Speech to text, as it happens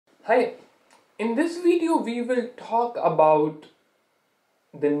Hi, in this video we will talk about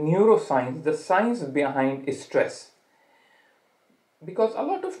the neuroscience, the science behind stress. Because a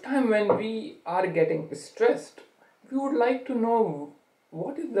lot of time when we are getting stressed, we would like to know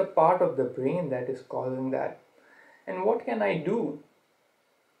what is the part of the brain that is causing that and what can I do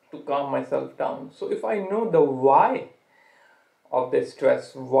to calm myself down. So if I know the why of the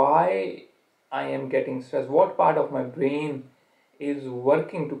stress, why I am getting stressed, what part of my brain is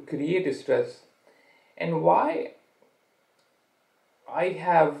working to create stress, and why I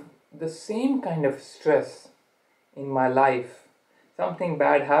have the same kind of stress in my life. Something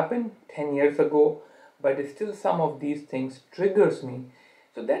bad happened 10 years ago, but still some of these things triggers me.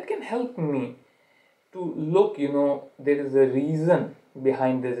 So that can help me to look, there is a reason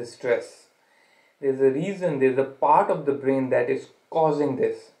behind this stress. There's a reason, there's a part of the brain that is causing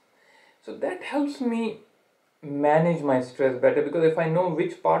this. So that helps me manage my stress better, because if I know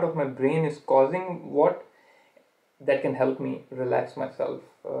which part of my brain is causing what, that can help me relax myself,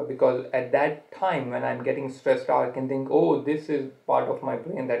 because at that time when I'm getting stressed out, I can think, oh, this is part of my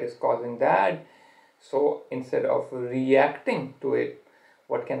brain that is causing that. So instead of reacting to it,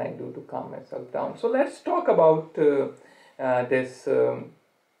 what can I do to calm myself down? So let's talk about this.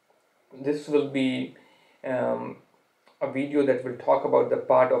 This will be a video that will talk about the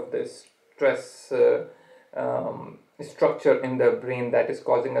part of this stress structure in the brain that is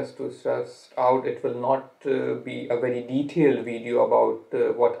causing us to stress out. It will not be a very detailed video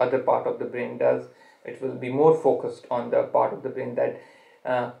about what other part of the brain does. It will be more focused on the part of the brain that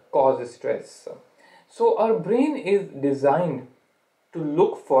causes stress. So our brain is designed to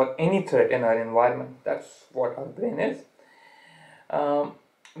look for any threat in our environment. That's what our brain is.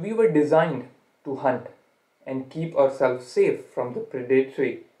 We were designed to hunt and keep ourselves safe from the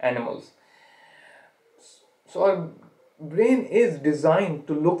predatory animals. So our brain is designed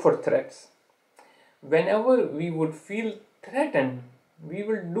to look for threats. Whenever we would feel threatened, we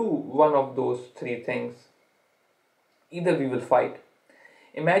will do one of those three things. Either we will fight.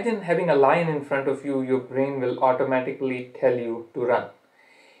 Imagine having a lion in front of you, your brain will automatically tell you to run.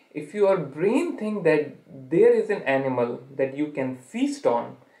 If your brain thinks that there is an animal that you can feast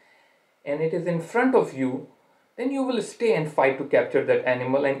on and it is in front of you, then you will stay and fight to capture that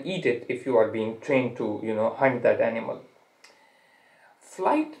animal and eat it if you are being trained to, hunt that animal.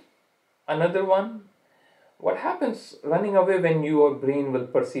 Flight, another one. What happens running away when your brain will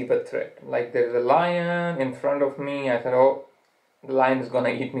perceive a threat? Like there is a lion in front of me, I said, oh, the lion is gonna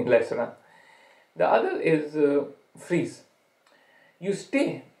eat me, let's run. The other is freeze. You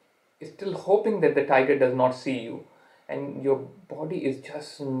stay, still hoping that the tiger does not see you, and your body is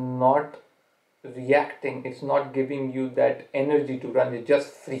just not reacting, it's not giving you that energy to run, it just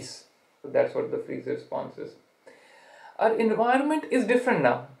freeze. So that's what the freeze response is. Our environment is different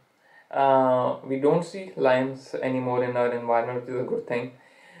now. We don't see lions anymore in our environment, which is a good thing.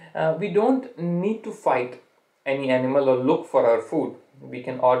 We don't need to fight any animal or look for our food. We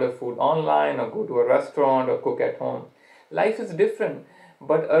can order food online or go to a restaurant or cook at home. Life is different,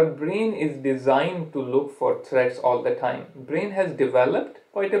 but our brain is designed to look for threats all the time. Brain has developed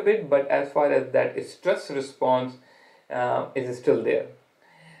quite a bit, but as far as that stress response is still there.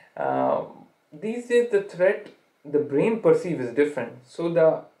 These days the threat the brain perceives is different. So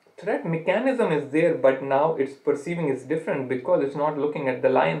the threat mechanism is there, but now it's perceiving is different because it's not looking at the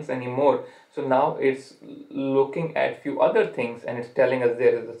lions anymore. So now it's looking at few other things and it's telling us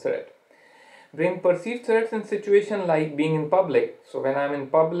there is a threat. Brain perceives threats in situation like being in public. So when I'm in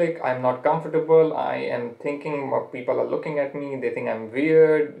public, I'm not comfortable. I am thinking people are looking at me. They think I'm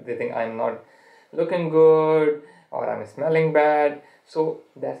weird. They think I'm not looking good or I'm smelling bad. So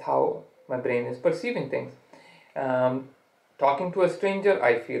that's how my brain is perceiving things. Talking to a stranger,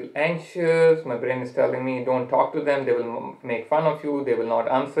 I feel anxious. My brain is telling me don't talk to them. They will make fun of you. They will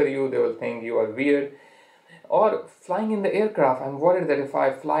not answer you. They will think you are weird. Or flying in the aircraft, I'm worried that if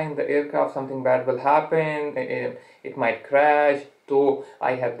I fly in the aircraft, something bad will happen, it might crash, though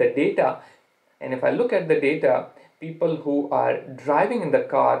I have the data. And if I look at the data, people who are driving in the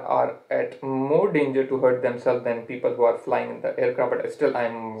car are at more danger to hurt themselves than people who are flying in the aircraft, but still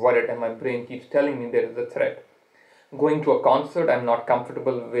I'm worried and my brain keeps telling me there is a threat. Going to a concert, I'm not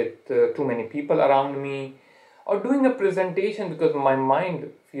comfortable with too many people around me. Or doing a presentation, because my mind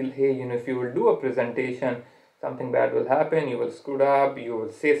feels, hey, if you will do a presentation, something bad will happen, you will screw up, you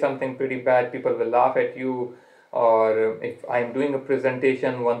will say something pretty bad, people will laugh at you. Or if I'm doing a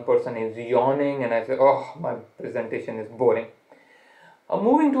presentation, one person is yawning and I say, oh, my presentation is boring. Or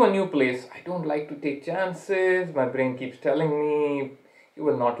moving to a new place, I don't like to take chances, my brain keeps telling me, you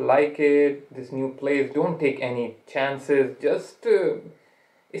will not like it, this new place, don't take any chances, just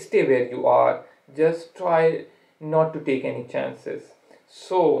stay where you are. Just try not to take any chances.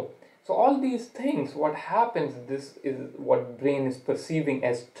 So all these things, what happens, this is what brain is perceiving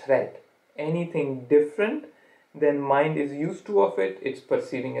as threat. Anything different than mind is used to of it, it's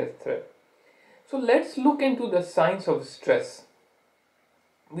perceiving as threat. So let's look into the science of stress.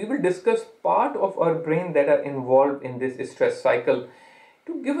 We will discuss part of our brain that are involved in this stress cycle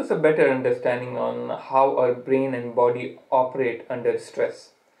to give us a better understanding on how our brain and body operate under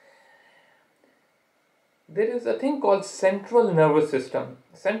stress. There is a thing called central nervous system.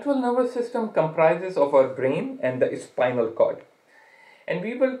 Central nervous system comprises of our brain and the spinal cord. And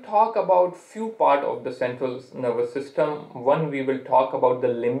we will talk about few part of the central nervous system. One we will talk about the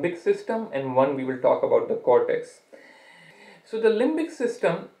limbic system, and one we will talk about the cortex. So the limbic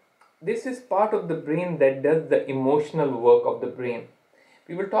system, this is part of the brain that does the emotional work of the brain.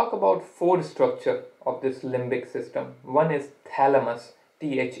 We will talk about four structure of this limbic system. One is thalamus,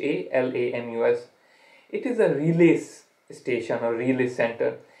 Thalamus. It is a relay station or relay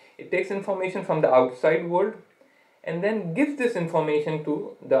center. It takes information from the outside world and then gives this information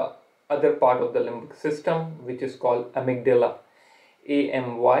to the other part of the limbic system, which is called amygdala,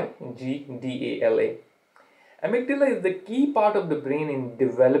 Amygdala. Amygdala is the key part of the brain in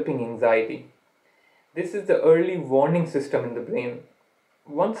developing anxiety. This is the early warning system in the brain.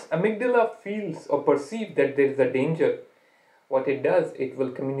 Once amygdala feels or perceives that there is a danger, what it does, it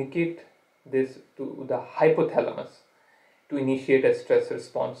will communicate this to the hypothalamus to initiate a stress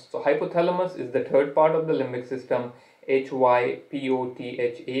response. So hypothalamus is the third part of the limbic system,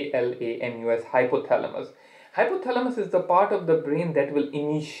 Hypothalamus. Hypothalamus is the part of the brain that will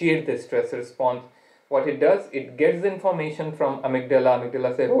initiate the stress response. What it does, it gets the information from amygdala.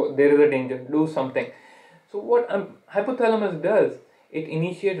 Amygdala says, oh, there is a danger, do something. So what hypothalamus does, it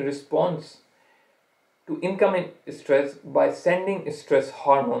initiates response to incoming stress by sending stress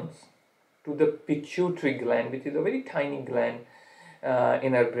hormones to the pituitary gland, which is a very tiny gland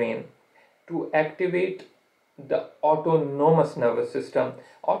in our brain, to activate the autonomous nervous system.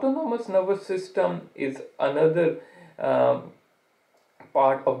 Autonomous nervous system is another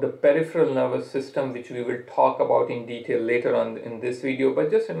part of the peripheral nervous system, which we will talk about in detail later on in this video. But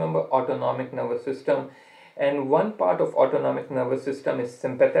just remember autonomic nervous system. And one part of autonomic nervous system is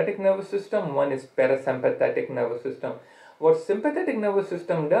sympathetic nervous system, one is parasympathetic nervous system. What sympathetic nervous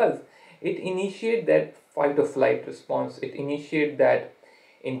system does, it initiates that fight or flight response. It initiates that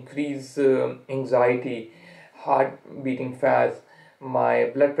increase anxiety, heart beating fast,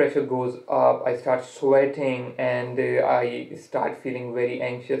 my blood pressure goes up, I start sweating, and I start feeling very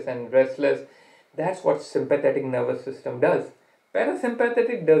anxious and restless. That's what sympathetic nervous system does.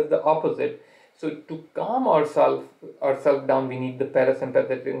 Parasympathetic does the opposite. So to calm ourselves down, we need the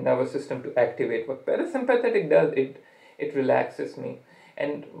parasympathetic nervous system to activate. What parasympathetic does, it relaxes me.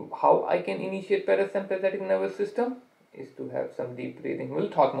 And how I can initiate parasympathetic nervous system is to have some deep breathing.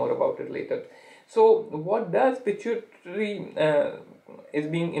 We'll talk more about it later. So what does pituitary is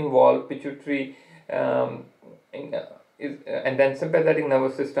being involved, pituitary and then sympathetic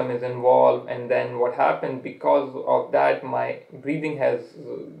nervous system is involved, and then what happened, because of that my breathing has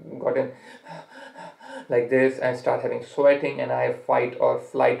gotten like this and start having sweating, and I have fight or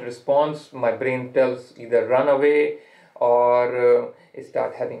flight response. My brain tells either run away or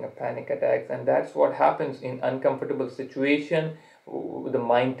start having a panic attacks, and that's what happens in uncomfortable situation. The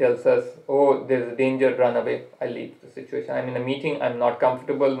mind tells us, oh, there's a danger, run away. I leave the situation. I'm in a meeting, I'm not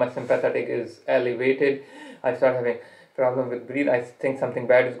comfortable, my sympathetic is elevated, I start having problem with breathe, I think something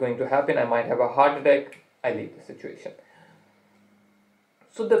bad is going to happen, I might have a heart attack, I leave the situation.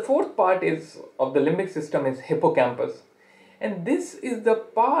 So the fourth part is of the limbic system is hippocampus, and this is the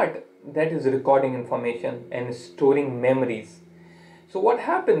part that is recording information and storing memories. So what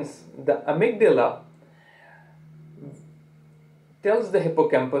happens, the amygdala tells the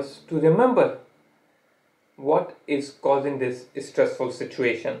hippocampus to remember what is causing this stressful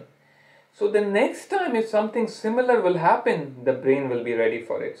situation. So the next time if something similar will happen, the brain will be ready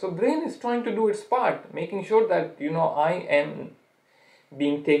for it. So brain is trying to do its part, making sure that I am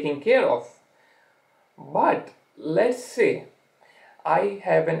being taken care of. But let's say I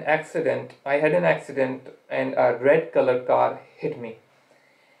had an accident and a red color car hit me.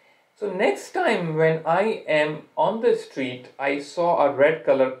 So next time when I am on the street, I saw a red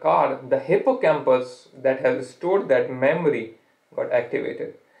color car, the hippocampus that has stored that memory got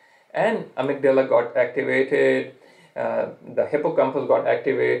activated, and amygdala got activated, the hippocampus got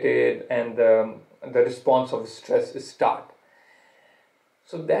activated, and the response of stress start.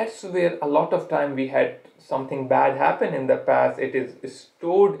 So that's where a lot of time we had something bad happen in the past. It is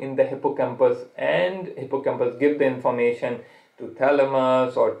stored in the hippocampus, and hippocampus give the information to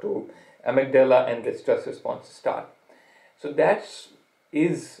thalamus or to amygdala, and the stress response start. So that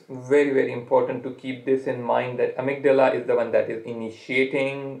is very important to keep this in mind, that amygdala is the one that is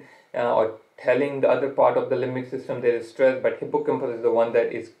initiating or telling the other part of the limbic system there is stress, but hippocampus is the one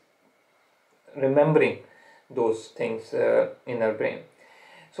that is remembering those things in our brain.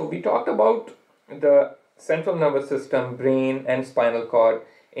 So we talked about the central nervous system, brain and spinal cord.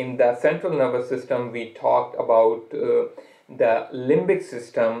 In the central nervous system, we talked about the limbic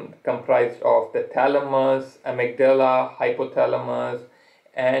system comprised of the thalamus, amygdala, hypothalamus,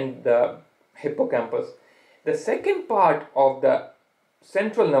 and the hippocampus. The second part of the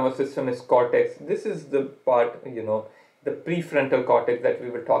central nervous system is cortex. This is the part, the prefrontal cortex that we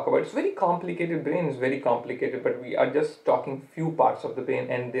will talk about. It's very complicated. Brain is very complicated, but we are just talking few parts of the brain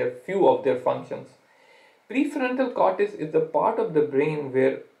and there are few of their functions. Prefrontal cortex is the part of the brain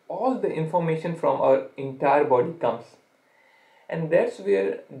where all the information from our entire body comes. And that's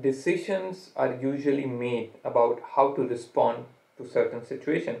where decisions are usually made about how to respond to certain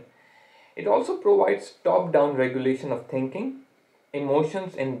situation. It also provides top-down regulation of thinking,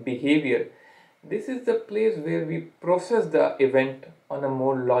 emotions and behavior. This is the place where we process the event on a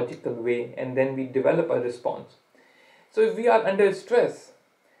more logical way and then we develop a response. So if we are under stress,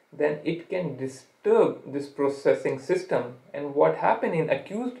 then it can disturb this processing system. And what happens in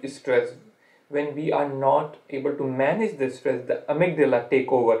acute stress, when we are not able to manage the stress, the amygdala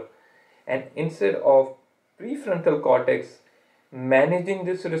take over. And instead of prefrontal cortex managing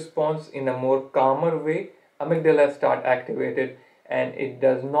this response in a more calmer way, amygdala start activated and it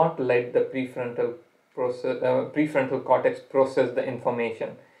does not let the prefrontal cortex process the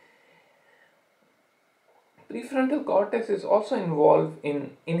information. Prefrontal cortex is also involved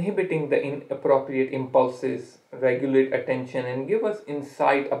in inhibiting the inappropriate impulses, regulate attention, and give us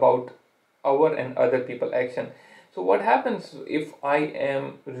insight about our and other people's action. So what happens if I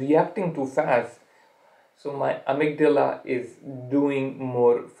am reacting too fast? So my amygdala is doing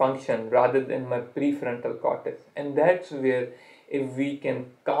more function rather than my prefrontal cortex. And that's where, if we can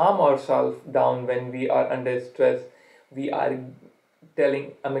calm ourselves down when we are under stress, we are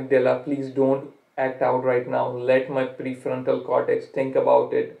telling amygdala, please don't act out right now, let my prefrontal cortex think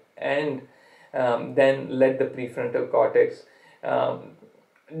about it, and then let the prefrontal cortex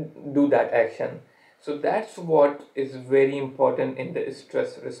do that action. So that's what is very important in the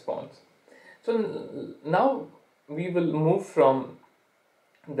stress response. So now we will move from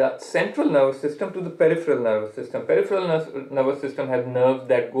the central nervous system to the peripheral nervous system. Peripheral nervous system has nerves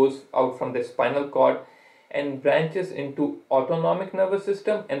that goes out from the spinal cord and branches into autonomic nervous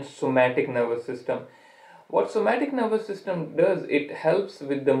system and somatic nervous system. What somatic nervous system does, it helps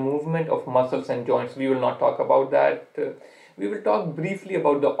with the movement of muscles and joints. We will not talk about that. We will talk briefly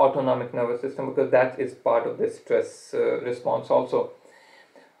about the autonomic nervous system because that is part of the stress response also.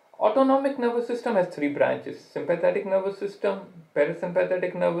 Autonomic nervous system has three branches: sympathetic nervous system,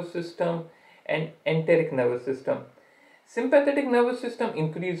 parasympathetic nervous system, and enteric nervous system. Sympathetic nervous system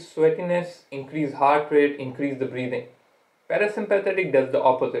increase sweatiness, increase heart rate, increase the breathing. Parasympathetic does the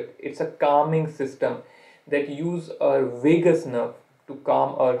opposite. It's a calming system that use our vagus nerve to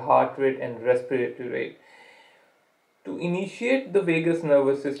calm our heart rate and respiratory rate. To initiate the vagus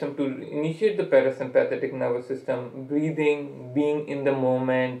nervous system, to initiate the parasympathetic nervous system, breathing, being in the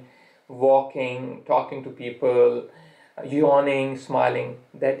moment, walking, talking to people, yawning, smiling,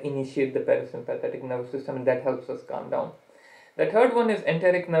 that initiate the parasympathetic nervous system and that helps us calm down. The third one is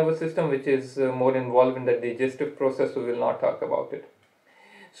enteric nervous system, which is more involved in the digestive process, so we will not talk about it.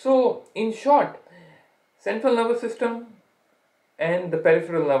 So in short, central nervous system and the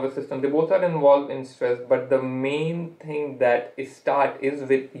peripheral nervous system, they both are involved in stress, but the main thing that start is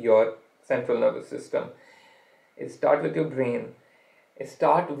with your central nervous system. It start with your brain. It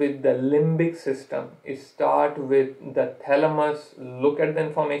start with the limbic system. It start with the thalamus. Look at the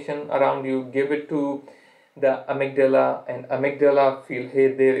information around you, give it to the amygdala, and amygdala feel,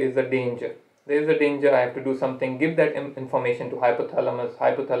 hey, there is a danger. There is a danger, I have to do something. Give that information to hypothalamus.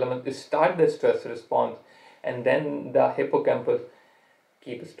 Hypothalamus start the stress response, and then the hippocampus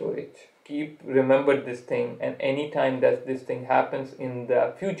keep storage. Keep remember this thing, and anytime that this thing happens in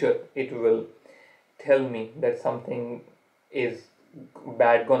the future, it will tell me that something is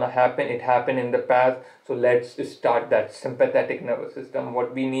bad gonna happen. It happened in the past, so let's start that sympathetic nervous system.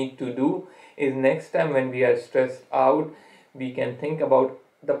 What we need to do is next time when we are stressed out, we can think about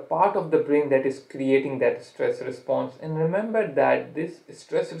the part of the brain that is creating that stress response, and remember that this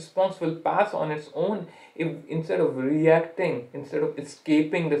stress response will pass on its own. If instead of reacting, instead of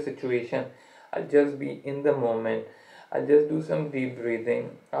escaping the situation, I'll just be in the moment, I'll just do some deep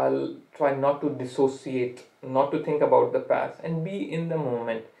breathing. I'll try not to dissociate, not to think about the past, and be in the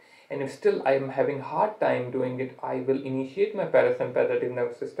moment. And if still I am having hard time doing it, I will initiate my parasympathetic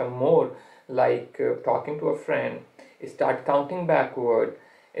nervous system more, like talking to a friend, start counting backward,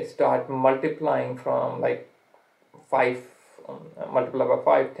 start multiplying from like 5, multiply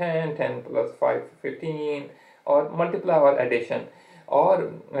by 5, 10, 10 plus 5, 15, or multiply or addition,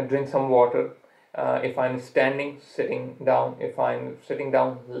 or drink some water. If I'm standing, sitting down. If I'm sitting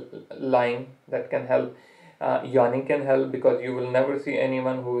down, lying, that can help. Yawning can help, because you will never see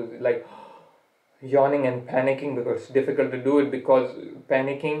anyone who is like yawning and panicking, because it's difficult to do it, because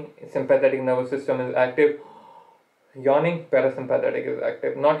panicking, sympathetic nervous system is active, yawning, parasympathetic is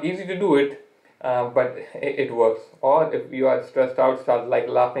active. Not easy to do it, but it works. Or if you are stressed out, start like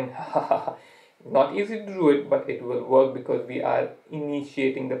laughing. Not easy to do it, but it will work, because we are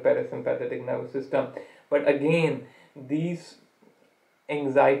initiating the parasympathetic nervous system. But again, these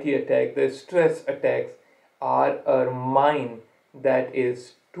anxiety attacks, the stress attacks, are our mind that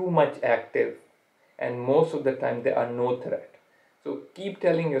is too much active, and most of the time there are no threat. So keep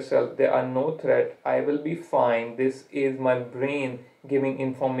telling yourself, there are no threat, I will be fine. This is my brain giving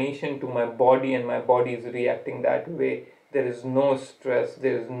information to my body, and my body is reacting that way. There is no stress,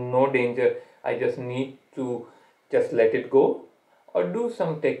 there is no danger. I just need to just let it go, or do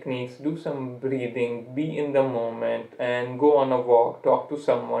some techniques, do some breathing, be in the moment, and go on a walk, talk to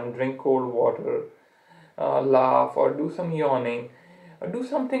someone, drink cold water, laugh, or do some yawning, or do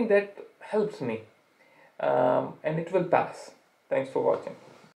something that helps me, and it will pass. Thanks for watching.